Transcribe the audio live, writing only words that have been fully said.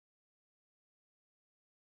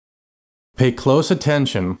Pay close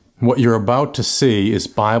attention. What you're about to see is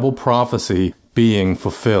Bible prophecy being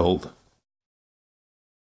fulfilled.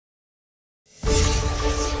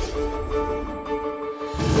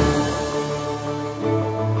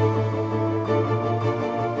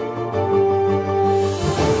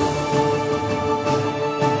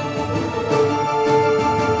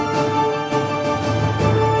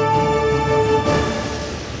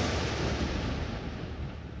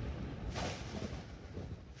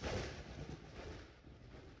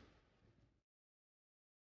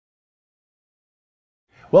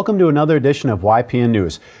 Welcome to another edition of YPN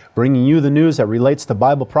News, bringing you the news that relates to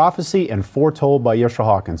Bible prophecy and foretold by Yeshua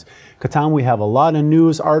Hawkins. Katan, we have a lot of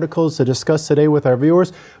news articles to discuss today with our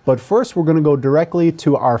viewers, but first we're going to go directly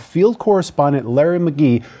to our field correspondent, Larry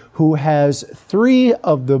McGee, who has 3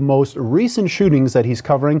 of the most recent shootings that he's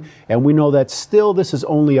covering, and we know that still this is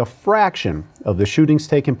only a fraction of the shootings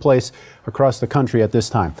taking place across the country at this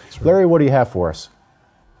time. Right. Larry, what do you have for us?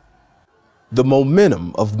 The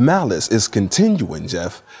momentum of malice is continuing,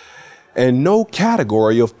 Jeff, and no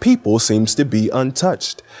category of people seems to be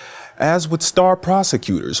untouched. As with star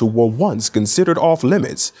prosecutors who were once considered off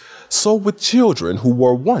limits, so with children who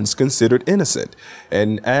were once considered innocent.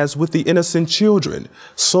 And as with the innocent children,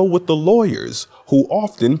 so with the lawyers who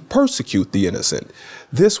often persecute the innocent.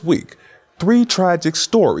 This week, 3 tragic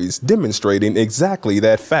stories demonstrating exactly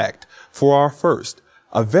that fact. For our first,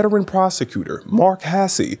 a veteran prosecutor, Mark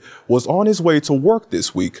Hassey, was on his way to work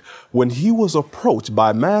this week when he was approached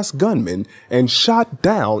by masked gunmen and shot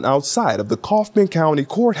down outside of the Kaufman County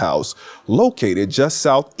Courthouse, located just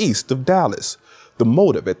southeast of Dallas. The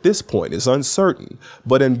motive at this point is uncertain,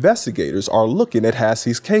 but investigators are looking at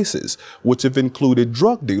Hassey's cases, which have included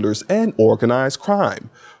drug dealers and organized crime.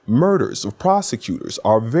 Murders of prosecutors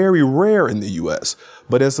are very rare in the U.S.,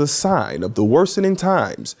 but as a sign of the worsening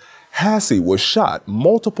times, Hassey was shot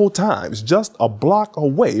multiple times just a block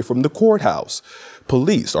away from the courthouse.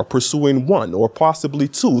 Police are pursuing 1 or possibly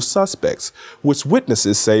 2 suspects, which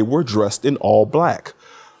witnesses say were dressed in all black.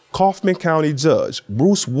 Kaufman County Judge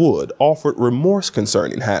Bruce Wood offered remorse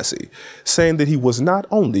concerning Hassey, saying that he was not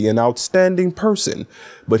only an outstanding person,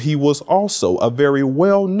 but he was also a very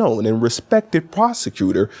well-known and respected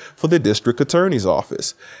prosecutor for the district attorney's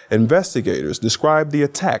office. Investigators described the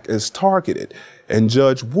attack as targeted, and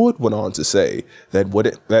Judge Wood went on to say that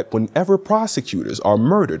whenever prosecutors are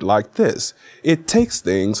murdered like this, it takes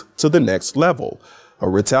things to the next level. A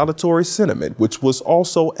retaliatory sentiment which was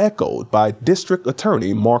also echoed by District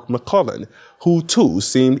Attorney Mark McClellan, who too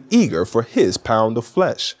seemed eager for his pound of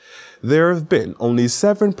flesh. There have been only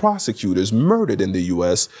 7 prosecutors murdered in the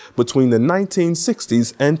U.S. between the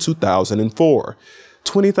 1960s and 2004.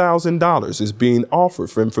 $20,000 is being offered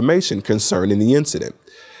for information concerning the incident.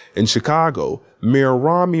 In Chicago, Mayor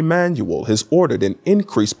Rom Emmanuel has ordered an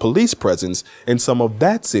increased police presence in some of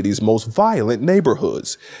that city's most violent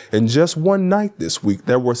neighborhoods. In just one night this week,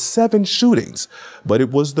 there were 7 shootings, but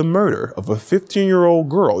it was the murder of a 15-year-old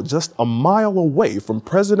girl just a mile away from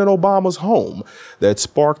President Obama's home that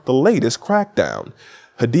sparked the latest crackdown.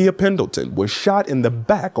 Pada Pendleton was shot in the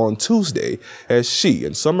back on Tuesday as she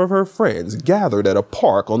and some of her friends gathered at a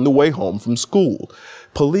park on the way home from school.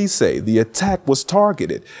 Police say the attack was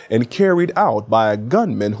targeted and carried out by a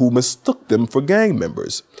gunman who mistook them for gang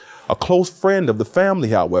members. A close friend of the family,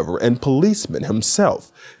 however, and policeman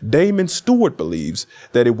himself, Damon Stewart, believes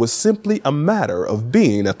that it was simply a matter of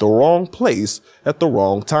being at the wrong place at the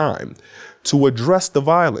wrong time. To address the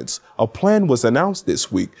violence, a plan was announced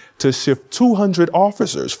this week to shift 200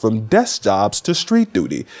 officers from desk jobs to street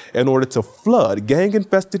duty in order to flood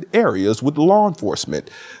gang-infested areas with law enforcement.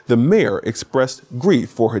 The mayor expressed grief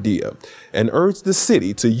for Pada and urged the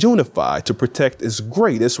city to unify to protect its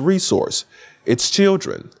greatest resource, its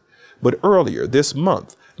children. But earlier this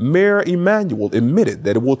month, Mayor Emmanuel admitted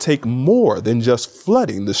that it will take more than just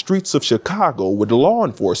flooding the streets of Chicago with law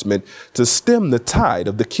enforcement to stem the tide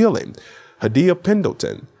of the killing. Pada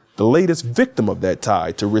Pendleton, the latest victim of that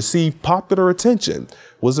tide to receive popular attention,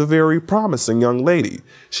 was a very promising young lady.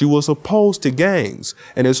 She was opposed to gangs,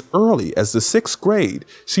 and as early as the 6th grade,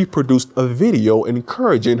 she produced a video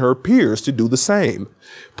encouraging her peers to do the same.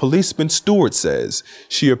 Policeman Stewart says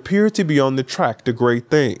she appeared to be on the track to great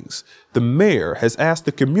things. The mayor has asked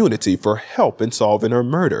the community for help in solving her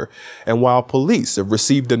murder, and while police have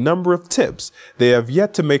received a number of tips, they have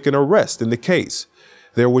yet to make an arrest in the case.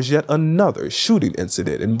 There was yet another shooting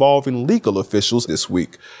incident involving legal officials this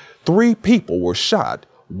week. 3 people were shot,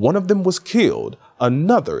 1 of them was killed,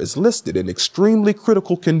 another is listed in extremely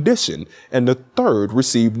critical condition, and the 3rd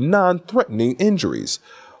received non-threatening injuries.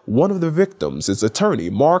 One of the victims is attorney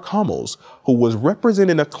Mark Hummels, who was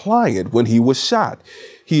representing a client when he was shot.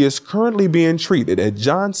 He is currently being treated at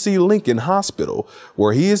John C. Lincoln Hospital,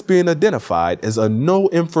 where he is being identified as a no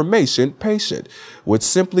information patient, which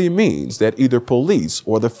simply means that either police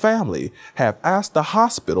or the family have asked the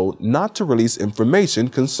hospital not to release information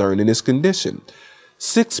concerning his condition.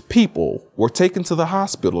 6 people were taken to the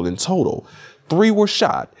hospital in total. 3 were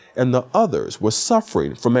shot, and the others were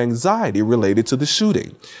suffering from anxiety related to the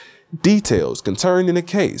shooting. Details concerning the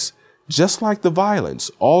case, just like the violence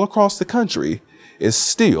all across the country, is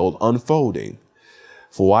still unfolding.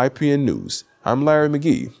 For YPN News, I'm Larry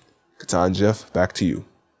McGee. Katan Jeff, back to you.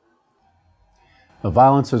 The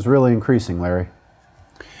violence is really increasing, Larry.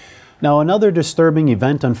 Now, another disturbing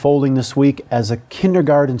event unfolding this week as a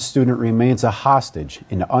kindergarten student remains a hostage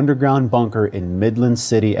in an underground bunker in Midland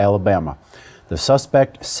City, Alabama. The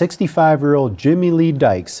suspect, 65-year-old Jimmy Lee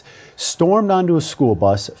Dykes, stormed onto a school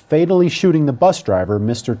bus, fatally shooting the bus driver,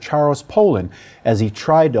 Mr. Charles Poland, as he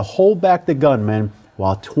tried to hold back the gunman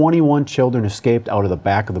while 21 children escaped out of the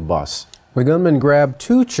back of the bus. The gunman grabbed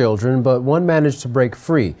 2 children, but one managed to break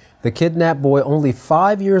free. The kidnapped boy, only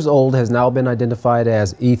 5 years old, has now been identified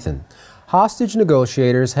as Ethan. Hostage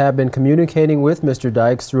negotiators have been communicating with Mr.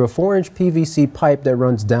 Dykes through a 4-inch PVC pipe that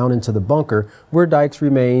runs down into the bunker, where Dykes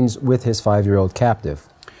remains with his 5-year-old captive.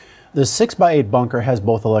 The 6x8 bunker has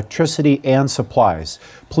both electricity and supplies.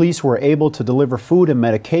 Police were able to deliver food and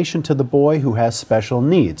medication to the boy, who has special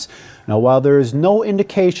needs. Now, while there is no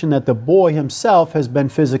indication that the boy himself has been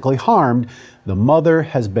physically harmed, the mother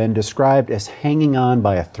has been described as hanging on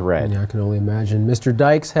by a thread. Yeah, I can only imagine. Mr.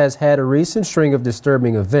 Dykes has had a recent string of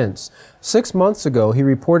disturbing events. 6 months ago, he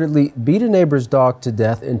reportedly beat a neighbor's dog to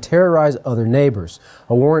death and terrorized other neighbors.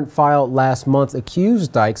 A warrant filed last month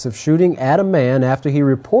accused Dykes of shooting at a man after he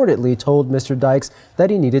reportedly told Mr. Dykes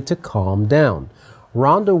that he needed to calm down.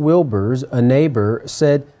 Rhonda Wilbers, a neighbor,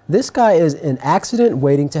 said, "This guy is an accident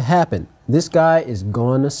waiting to happen. This guy is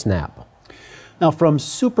gonna snap." Now, from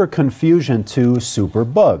super confusion to super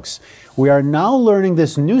bugs, we are now learning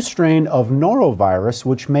this new strain of Norovirus,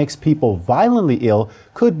 which makes people violently ill,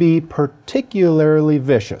 could be particularly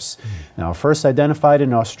vicious. Now, first identified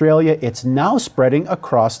in Australia, it's now spreading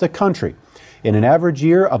across the country. In an average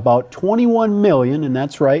year, about 21 million, and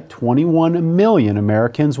that's right, 21 million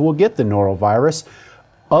Americans will get the Norovirus.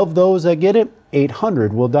 Of those that get it,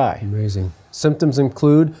 800 will die. Amazing. Symptoms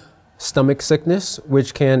include stomach sickness,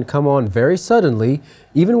 which can come on very suddenly,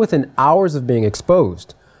 even within hours of being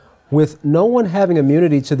exposed. With no one having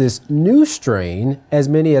immunity to this new strain, as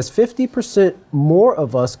many as 50% more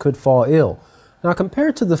of us could fall ill. Now,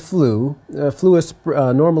 compared to the flu, flu is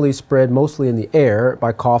normally spread mostly in the air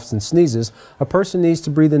by coughs and sneezes. A person needs to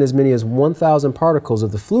breathe in as many as 1,000 particles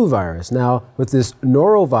of the flu virus. Now, with this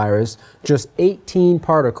norovirus, just 18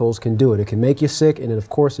 particles can do it. It can make you sick, and it, of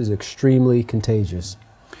course, is extremely contagious.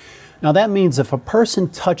 Now, that means if a person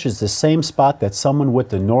touches the same spot that someone with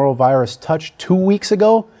the norovirus touched 2 weeks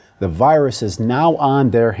ago, the virus is now on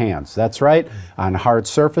their hands. That's right, on hard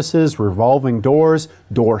surfaces, revolving doors,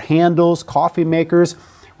 door handles, coffee makers.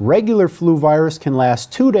 Regular flu virus can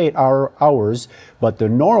last 2 to 8 hours, but the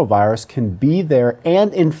norovirus can be there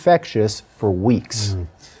and infectious for weeks.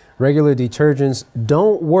 Regular detergents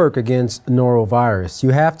don't work against norovirus.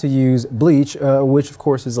 You have to use bleach, which of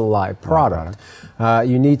course is a live product.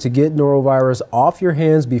 You need to get norovirus off your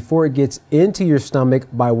hands before it gets into your stomach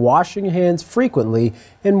by washing your hands frequently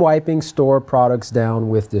and wiping store products down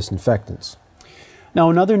with disinfectants.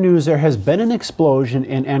 Now, in other news, there has been an explosion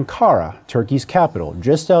in Ankara, Turkey's capital,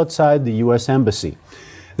 just outside the U.S. Embassy.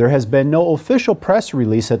 There has been no official press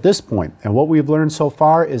release at this point, and what we've learned so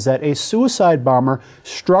far is that a suicide bomber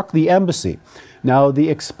struck the embassy. Now, the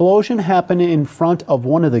explosion happened in front of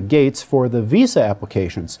one of the gates for the visa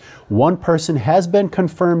applications. One person has been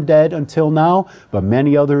confirmed dead until now, but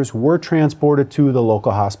many others were transported to the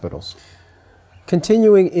local hospitals.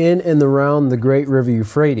 Continuing in and around the Great River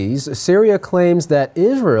Euphrates, Syria claims that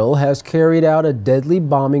Israel has carried out a deadly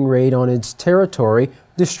bombing raid on its territory,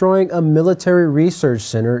 destroying a military research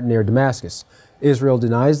center near Damascus. Israel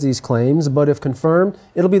denies these claims, but if confirmed,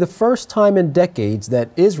 it'll be the first time in decades that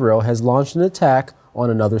Israel has launched an attack on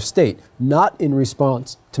another state, not in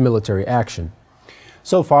response to military action.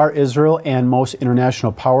 So far, Israel and most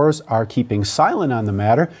international powers are keeping silent on the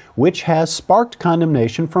matter, which has sparked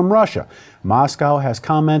condemnation from Russia. Moscow has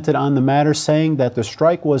commented on the matter, saying that the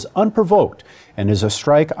strike was unprovoked and is a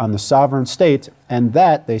strike on the sovereign state, and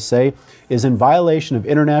that, they say, is in violation of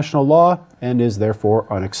international law and is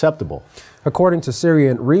therefore unacceptable. According to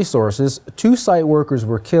Syrian resources, 2 site workers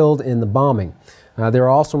were killed in the bombing. There are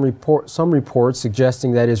also some reports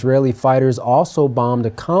suggesting that Israeli fighters also bombed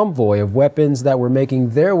a convoy of weapons that were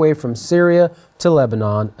making their way from Syria to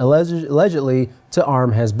Lebanon, allegedly to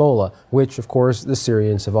arm Hezbollah, which, of course, the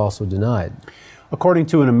Syrians have also denied. According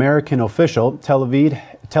to an American official, Tel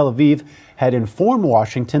Aviv had informed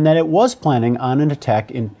Washington that it was planning on an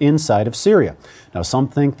attack inside of Syria. Now, some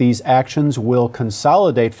think these actions will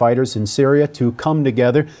consolidate fighters in Syria to come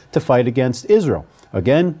together to fight against Israel.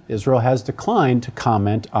 Again, Israel has declined to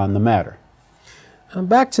comment on the matter.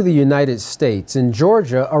 Back to the United States. In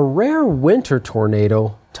Georgia, a rare winter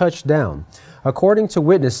tornado touched down. According to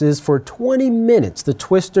witnesses, for 20 minutes, the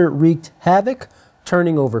twister wreaked havoc,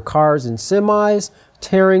 turning over cars and semis,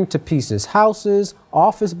 tearing to pieces houses,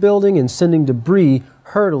 office buildings, and sending debris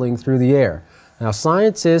hurtling through the air. Now,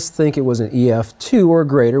 scientists think it was an EF2 or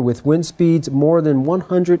greater with wind speeds more than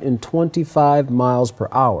 125 miles per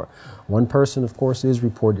hour. One person, of course, is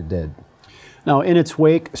reported dead. Now, in its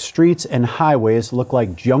wake, streets and highways look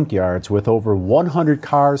like junkyards with over 100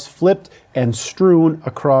 cars flipped and strewn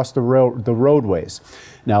across the roadways.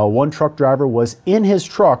 Now, one truck driver was in his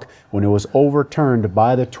truck when it was overturned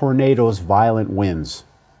by the tornado's violent winds.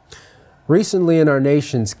 Recently in our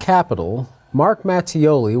nation's capital, Mark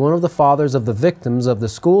Mattioli, one of the fathers of the victims of the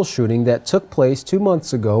school shooting that took place 2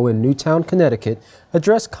 months ago in Newtown, Connecticut,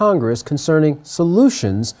 addressed Congress concerning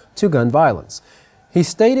solutions to gun violence. He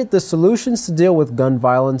stated the solutions to deal with gun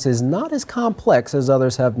violence is not as complex as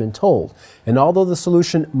others have been told. And although the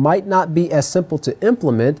solution might not be as simple to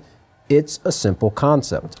implement, it's a simple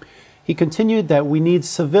concept. He continued that we need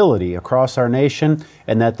civility across our nation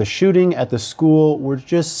and that the shooting at the school were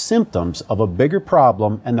just symptoms of a bigger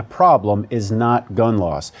problem, and the problem is not gun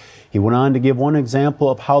laws. He went on to give one example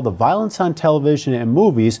of how the violence on television and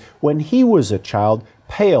movies when he was a child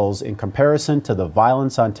pales in comparison to the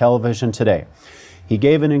violence on television today. He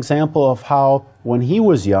gave an example of how when he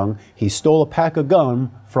was young, he stole a pack of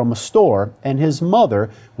gum from a store, and his mother,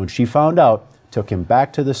 when she found out, took him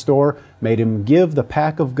back to the store, made him give the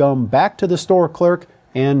pack of gum back to the store clerk,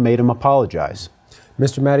 and made him apologize.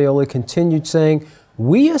 Mr. Mattioli continued saying,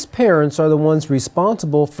 "We as parents are the ones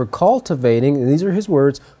responsible for cultivating," and these are his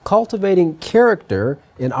words, "cultivating character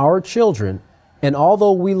in our children. And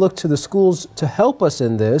although we look to the schools to help us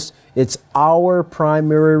in this, it's our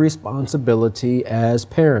primary responsibility as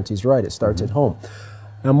parents." He's right, it starts at home.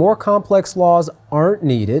 Now, more complex laws aren't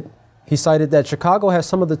needed. He cited that Chicago has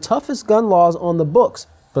some of the toughest gun laws on the books,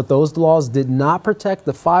 but those laws did not protect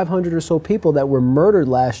the 500 or so people that were murdered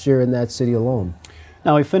last year in that city alone.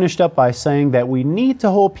 Now, he finished up by saying that we need to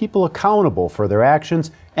hold people accountable for their actions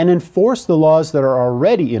and enforce the laws that are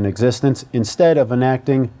already in existence instead of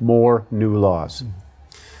enacting more new laws.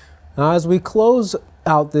 Now, as we close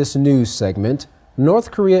out this news segment, North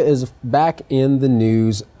Korea is back in the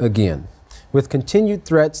news again, with continued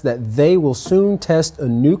threats that they will soon test a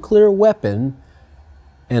nuclear weapon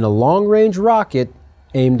and a long-range rocket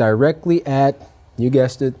aimed directly at, you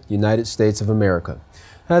guessed it, United States of America.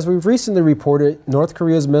 As we've recently reported, North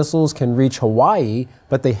Korea's missiles can reach Hawaii,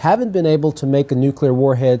 but they haven't been able to make a nuclear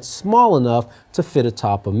warhead small enough to fit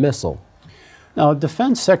atop a missile. Now,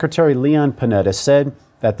 Defense Secretary Leon Penneta said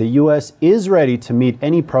that the U.S. is ready to meet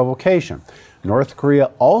any provocation. North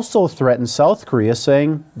Korea also threatened South Korea,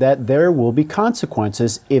 saying that there will be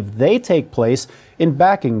consequences if they take place in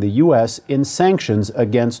backing the U.S. in sanctions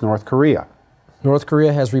against North Korea. North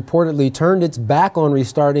Korea has reportedly turned its back on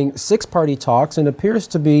restarting six-party talks and appears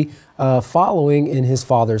to be following in his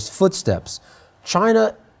father's footsteps.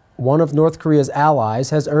 China, one of North Korea's allies,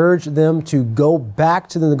 has urged them to go back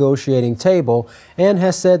to the negotiating table and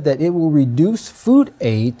has said that it will reduce food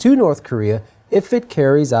aid to North Korea if it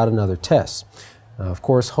carries out another test. Of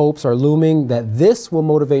course, hopes are looming that this will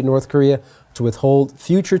motivate North Korea to withhold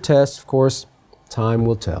future tests. Of course, time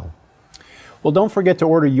will tell. Well, don't forget to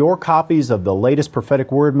order your copies of the latest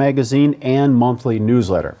Prophetic Word magazine and monthly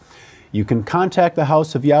newsletter. You can contact the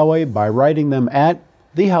House of Yahweh by writing them at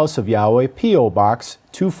the House of Yahweh, P.O. Box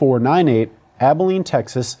 2498, Abilene,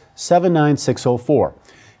 Texas 79604.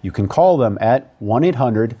 You can call them at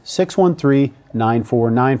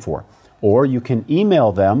 1-800-613-9494, or you can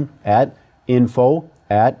email them at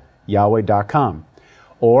info@yahweh.com,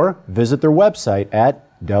 or visit their website at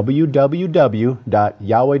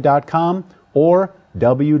www.yahweh.com or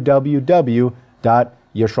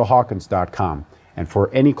www.yisraelhawkins.com. And for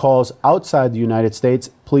any calls outside the United States,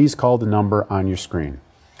 please call the number on your screen.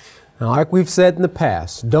 Now, like we've said in the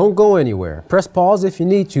past, don't go anywhere. Press pause if you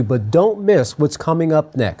need to, but don't miss what's coming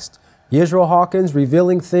up next. Yisrael Hawkins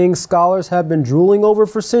revealing things scholars have been drooling over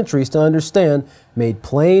for centuries to understand, made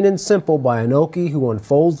plain and simple by Anoki, who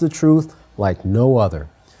unfolds the truth like no other.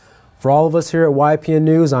 For all of us here at YPN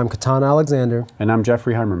News, I'm Katan Alexander. And I'm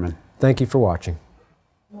Jeffrey Heimerman. Thank you for watching.